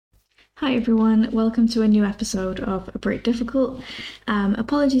Hi everyone, welcome to a new episode of Brit Difficult.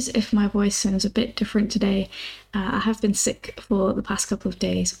 Apologies if my voice sounds a bit different today. I have been sick for the past couple of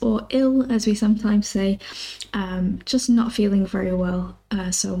days, or ill as we sometimes say, just not feeling very well.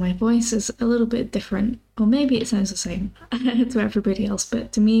 So my voice is a little bit different, or maybe it sounds the same to everybody else,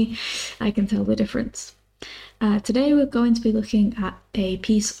 but to me, I can tell the difference. Today we're going to be looking at a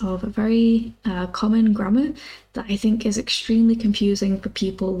piece of very common grammar that I think is extremely confusing for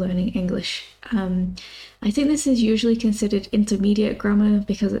people learning English. I think this is usually considered intermediate grammar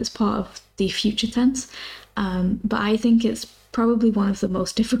because it's part of the future tense, but I think it's probably one of the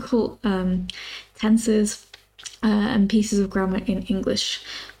most difficult tenses and pieces of grammar in English.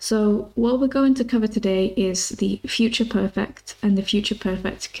 So what we're going to cover today is the future perfect and the future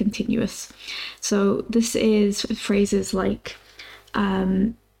perfect continuous. So this is phrases like,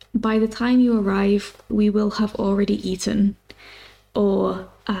 by the time you arrive, we will have already eaten, or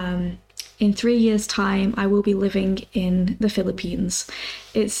in 3 years' time, I will be living in the Philippines.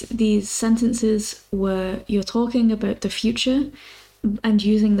 It's these sentences where you're talking about the future and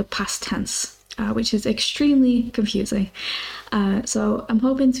using the past tense. Which is extremely confusing. So I'm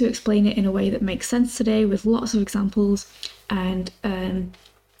hoping to explain it in a way that makes sense today with lots of examples, and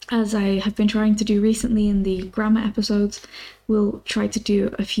as I have been trying to do recently in the grammar episodes, we'll try to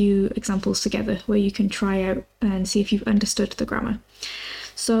do a few examples together where you can try out and see if you've understood the grammar.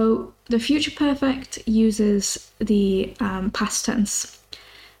 So the future perfect uses the past tense.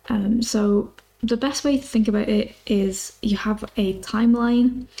 So the best way to think about it is you have a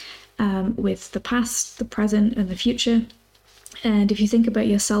timeline with the past, the present, and the future. And if you think about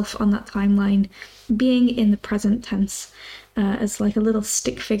yourself on that timeline, being in the present tense as like a little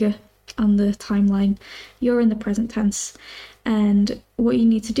stick figure on the timeline, you're in the present tense. And what you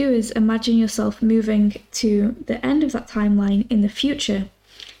need to do is imagine yourself moving to the end of that timeline in the future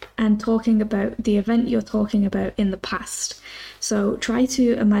and talking about the event you're talking about in the past. So try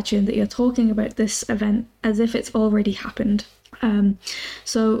to imagine that you're talking about this event as if it's already happened.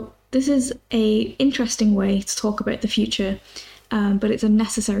 So this is an interesting way to talk about the future, but it's a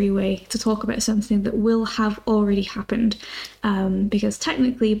necessary way to talk about something that will have already happened, because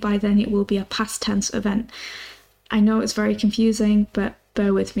technically by then it will be a past tense event. I know it's very confusing, but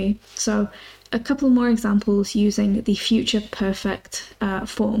bear with me. So a couple more examples using the future perfect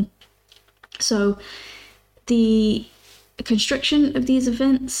form. So the construction of these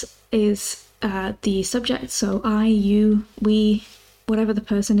events is the subject, so I, you, we, whatever the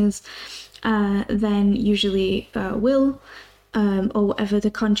person is, then usually will, or whatever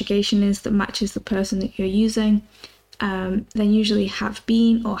the conjugation is that matches the person that you're using, then usually have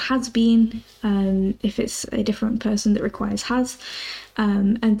been or has been, if it's a different person that requires has,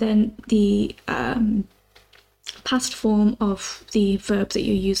 and then the past form of the verb that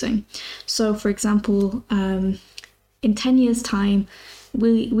you're using. So for example, in 10 years' time,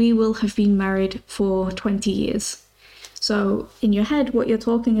 we will have been married for 20 years. So in your head, what you're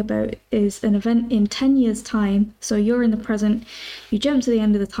talking about is an event in 10 years' time. So you're in the present, you jump to the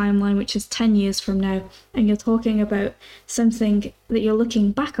end of the timeline, which is 10 years from now, and you're talking about something that you're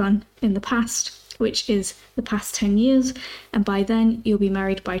looking back on in the past, which is the past 10 years, and by then you'll be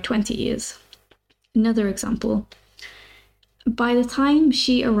married by 20 years. Another example. By the time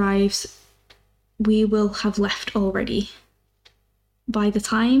she arrives, we will have left already. By the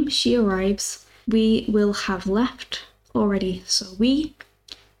time she arrives, we will have left already. So we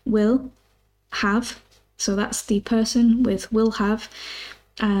will have, so that's the person with will have,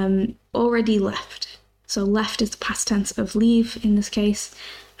 already left. So left is the past tense of leave in this case.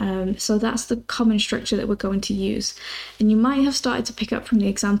 So that's the common structure that we're going to use. And you might have started to pick up from the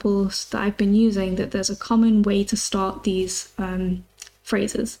examples that I've been using that there's a common way to start these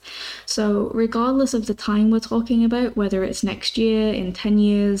phrases. So regardless of the time we're talking about, whether it's next year, in 10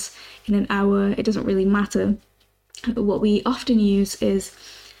 years, in an hour, it doesn't really matter. What we often use is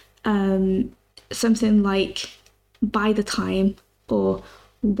something like by the time or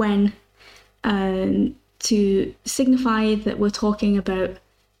when, to signify that we're talking about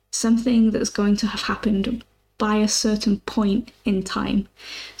something that's going to have happened by a certain point in time.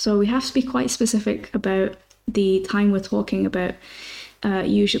 So we have to be quite specific about the time we're talking about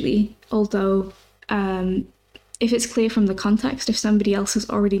usually, although if it's clear from the context, if somebody else has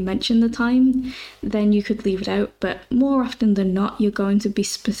already mentioned the time, then you could leave it out. But more often than not, you're going to be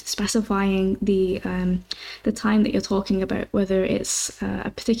specifying the time that you're talking about, whether it's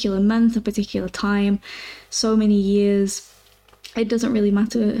a particular month, a particular time, so many years. It doesn't really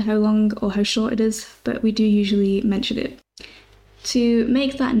matter how long or how short it is, but we do usually mention it. To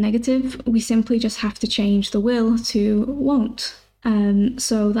make that negative, we simply just have to change the will to won't.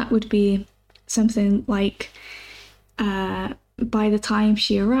 So that would be something like, by the time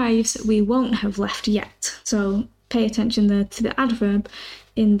she arrives, we won't have left yet. So pay attention there to the adverb.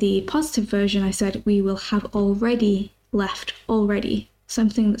 In the positive version, I said we will have already left, already,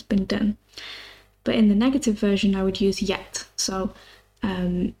 something that's been done. But in the negative version, I would use yet. So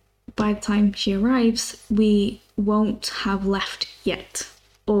by the time she arrives, we won't have left yet.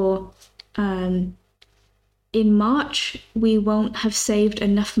 Or in March, we won't have saved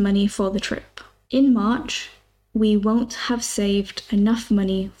enough money for the trip. In March, we won't have saved enough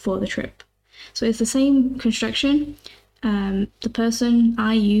money for the trip. So it's the same construction. The person,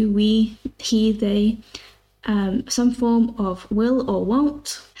 I, you, we, he, they, some form of will or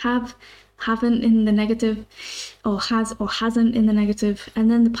won't, have, haven't in the negative, or has or hasn't in the negative,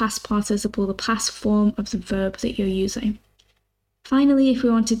 and then the past participle, the past form of the verb that you're using. Finally, if we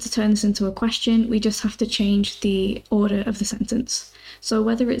wanted to turn this into a question, we just have to change the order of the sentence. So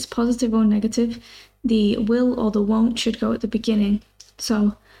whether it's positive or negative, the will or the won't should go at the beginning.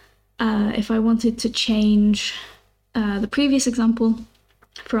 So if I wanted to change the previous example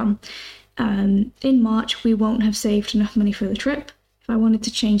from in March, we won't have saved enough money for the trip. If I wanted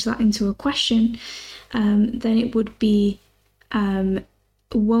to change that into a question, then it would be,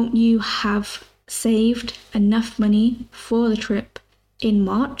 won't you have saved enough money for the trip in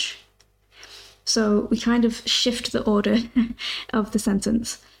March? So we kind of shift the order of the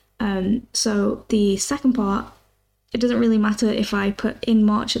sentence. So the second part, it doesn't really matter if I put in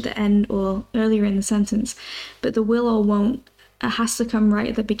March at the end or earlier in the sentence, but the will or won't has to come right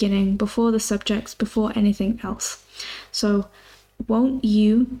at the beginning, before the subjects, before anything else. So won't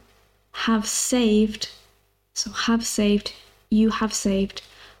you have saved, so have saved, you have saved,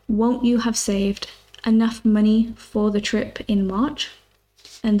 won't you have saved enough money for the trip in March?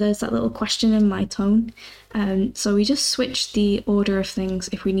 And there's that little question in my tone. So we just switch the order of things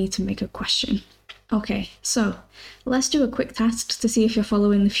if we need to make a question. Okay, so let's do a quick test to see if you're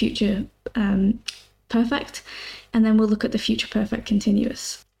following the future perfect, and then we'll look at the future perfect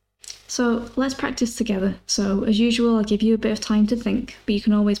continuous. So let's practice together. So as usual, I'll give you a bit of time to think, but you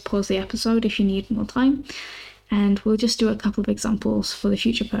can always pause the episode if you need more time, and we'll just do a couple of examples for the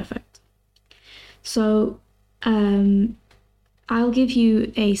future perfect. So I'll give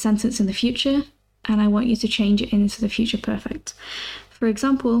you a sentence in the future, and I want you to change it into the future perfect. For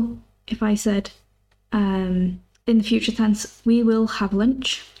example, if I said, in the future tense, we will have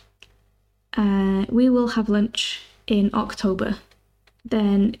lunch. We will have lunch in October.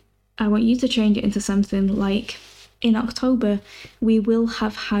 Then I want you to change it into something like, in October, we will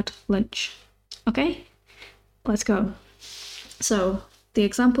have had lunch. Okay? Let's go. So the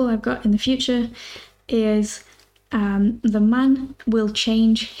example I've got in the future is, the man will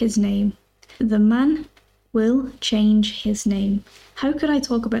change his name. The man will change his name. How could I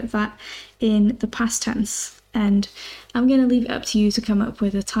talk about that in the past tense? And I'm going to leave it up to you to come up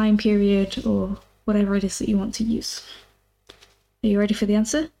with a time period or whatever it is that you want to use. Are you ready for the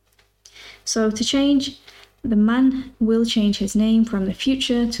answer? So to change the man will change his name from the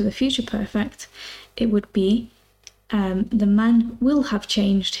future to the future perfect, it would be, the man will have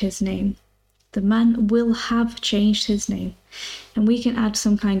changed his name. The man will have changed his name. And we can add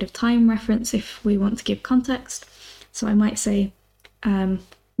some kind of time reference if we want to give context. So I might say,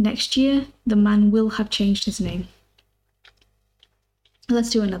 next year, the man will have changed his name. Let's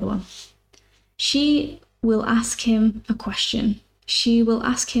do another one. She will ask him a question. She will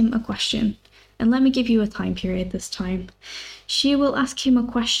ask him a question. And let me give you a time period this time. She will ask him a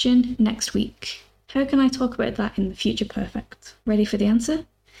question next week. How can I talk about that in the future perfect? Ready for the answer?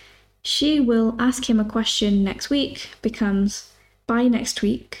 She will ask him a question next week becomes by next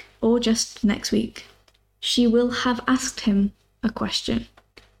week or just next week. She will have asked him a question.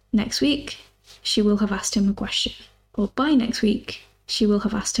 Next week, she will have asked him a question. Or by next week, she will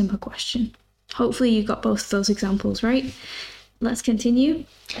have asked him a question. Hopefully you got both of those examples right. Let's continue.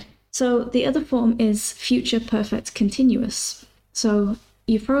 So the other form is future perfect continuous. So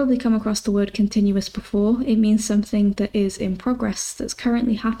you've probably come across the word continuous before. It means something that is in progress, that's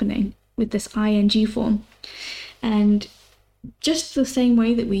currently happening with this ing form. And just the same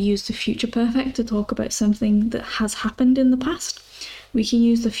way that we use the future perfect to talk about something that has happened in the past, we can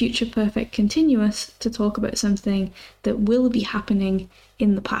use the future perfect continuous to talk about something that will be happening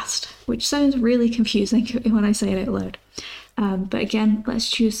in the past, which sounds really confusing when I say it out loud. But again,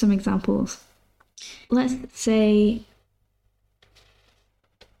 let's choose some examples. Let's say,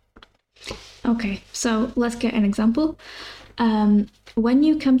 okay, so let's get an example. When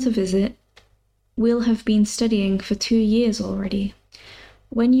you come to visit, we'll have been studying for 2 years already.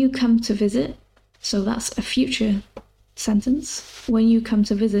 When you come to visit, so that's a future sentence. When you come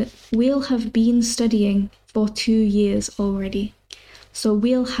to visit, we'll have been studying for 2 years already. So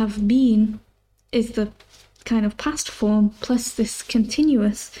we'll have been is the kind of past form plus this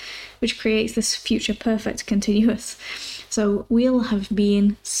continuous, which creates this future perfect continuous. So we'll have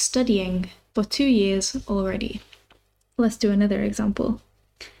been studying for 2 years already. Let's do another example.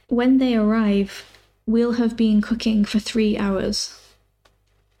 When they arrive, we'll have been cooking for 3 hours.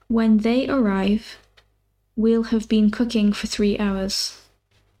 When they arrive, we'll have been cooking for 3 hours.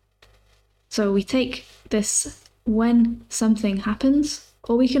 So we take this when something happens,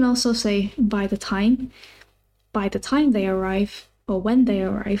 or we can also say by the time they arrive, or when they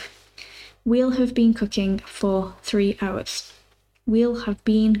arrive, we'll have been cooking for 3 hours. We'll have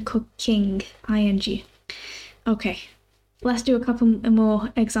been cooking, ing. Okay, let's do a couple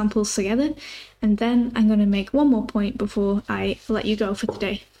more examples together, and then I'm going to make one more point before I let you go for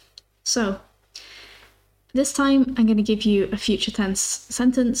today. So, this time I'm going to give you a future tense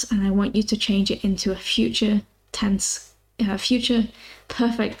sentence, and I want you to change it into a future tense, future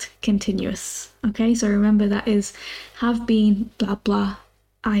perfect continuous. Okay, so remember that is have been, blah, blah,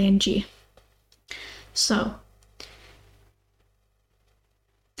 ing. So,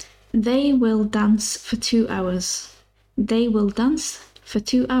 they will dance for 2 hours. They will dance for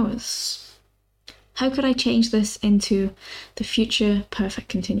 2 hours. How could I change this into the future perfect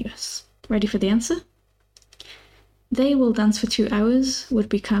continuous? Ready for the answer? They will dance for 2 hours would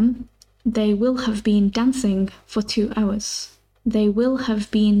become they will have been dancing for 2 hours. They will have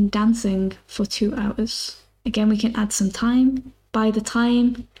been dancing for 2 hours. Again, we can add some time. By the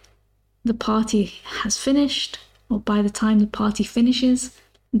time the party has finished, or by the time the party finishes,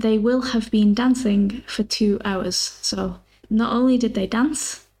 they will have been dancing for 2 hours. So not only did they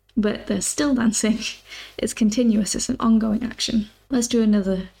dance, but they're still dancing. It's continuous, it's an ongoing action. Let's do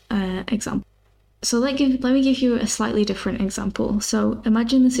another example. So let me give you a slightly different example. So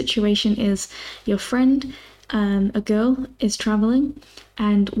imagine the situation is your friend, a girl, is traveling,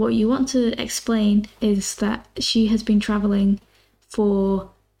 and what you want to explain is that she has been traveling for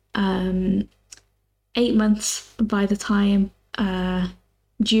 8 months by the time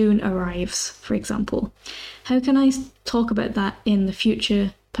June arrives, for example. How can I talk about that in the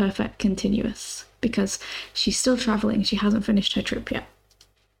future perfect continuous? Because she's still traveling, she hasn't finished her trip yet.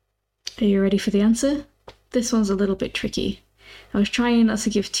 Are you ready for the answer? This one's a little bit tricky. I was trying not to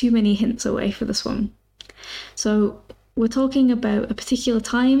give too many hints away for this one. So we're talking about a particular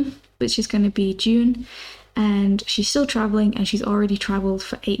time, which is going to be June, and she's still traveling and she's already traveled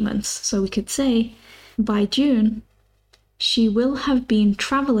for 8 months. So we could say by June, she will have been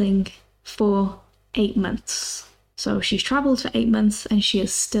traveling for 8 months. So she's traveled for 8 months and she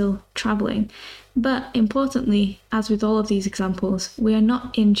is still traveling. But importantly, as with all of these examples, we are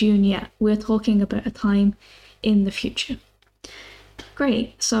not in June yet. We're talking about a time in the future.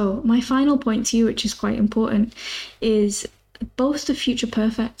 Great. So my final point to you, which is quite important, is both the future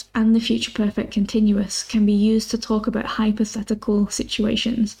perfect and the future perfect continuous can be used to talk about hypothetical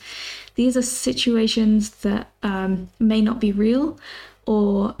situations. These are situations that may not be real,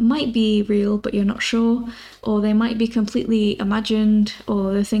 or might be real but you're not sure, or they might be completely imagined,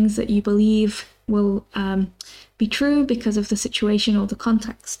 or the things that you believe will be true because of the situation or the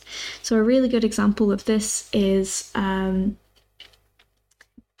context. So a really good example of this is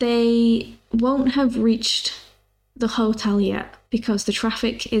they won't have reached the hotel yet because the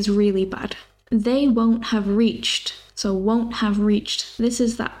traffic is really bad. They won't have reached, so won't have reached. This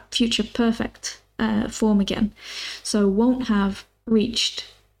is that future perfect form again. So won't have reached.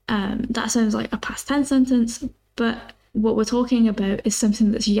 That sounds like a past tense sentence, but what we're talking about is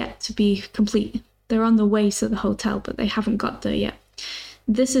something that's yet to be complete. They're on the way to the hotel, but they haven't got there yet.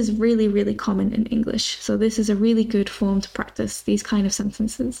 This is really, really common in English. So this is a really good form to practice these kind of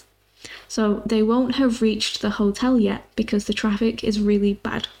sentences. So they won't have reached the hotel yet because the traffic is really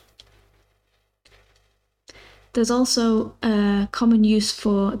bad. There's also a common use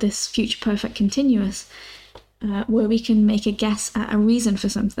for this future perfect continuous where we can make a guess at a reason for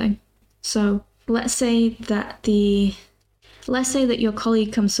something. So let's say that your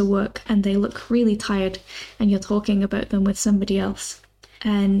colleague comes to work and they look really tired and you're talking about them with somebody else.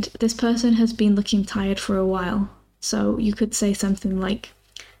 And this person has been looking tired for a while. So you could say something like,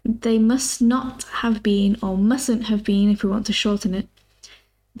 they must not have been, or mustn't have been if we want to shorten it.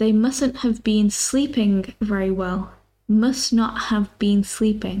 They mustn't have been sleeping very well. Must not have been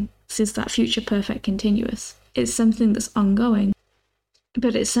sleeping. This is that future perfect continuous. It's something that's ongoing,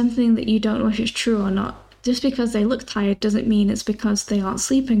 but it's something that you don't know if it's true or not. Just because they look tired doesn't mean it's because they aren't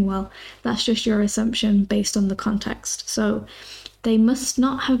sleeping well. That's just your assumption based on the context. So they must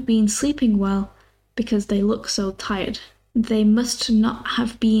not have been sleeping well, because they look so tired. They must not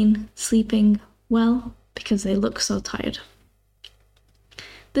have been sleeping well because they look so tired.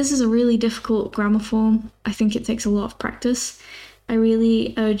 This is a really difficult grammar form. I think it takes a lot of practice. I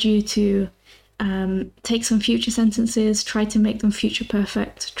really urge you to take some future sentences, try to make them future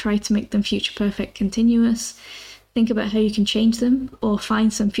perfect, try to make them future perfect continuous. Think about how you can change them, or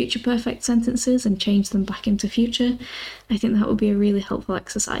find some future perfect sentences and change them back into future. I think that would be a really helpful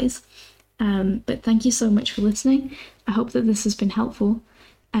exercise. But thank you so much for listening. I hope that this has been helpful.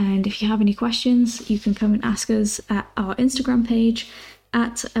 And if you have any questions, you can come and ask us at our Instagram page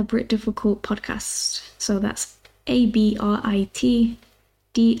at a Brit Difficult podcast. So that's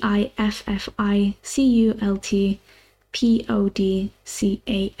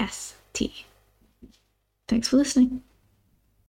ABRITDIFFICULTPODCAST. Thanks for listening.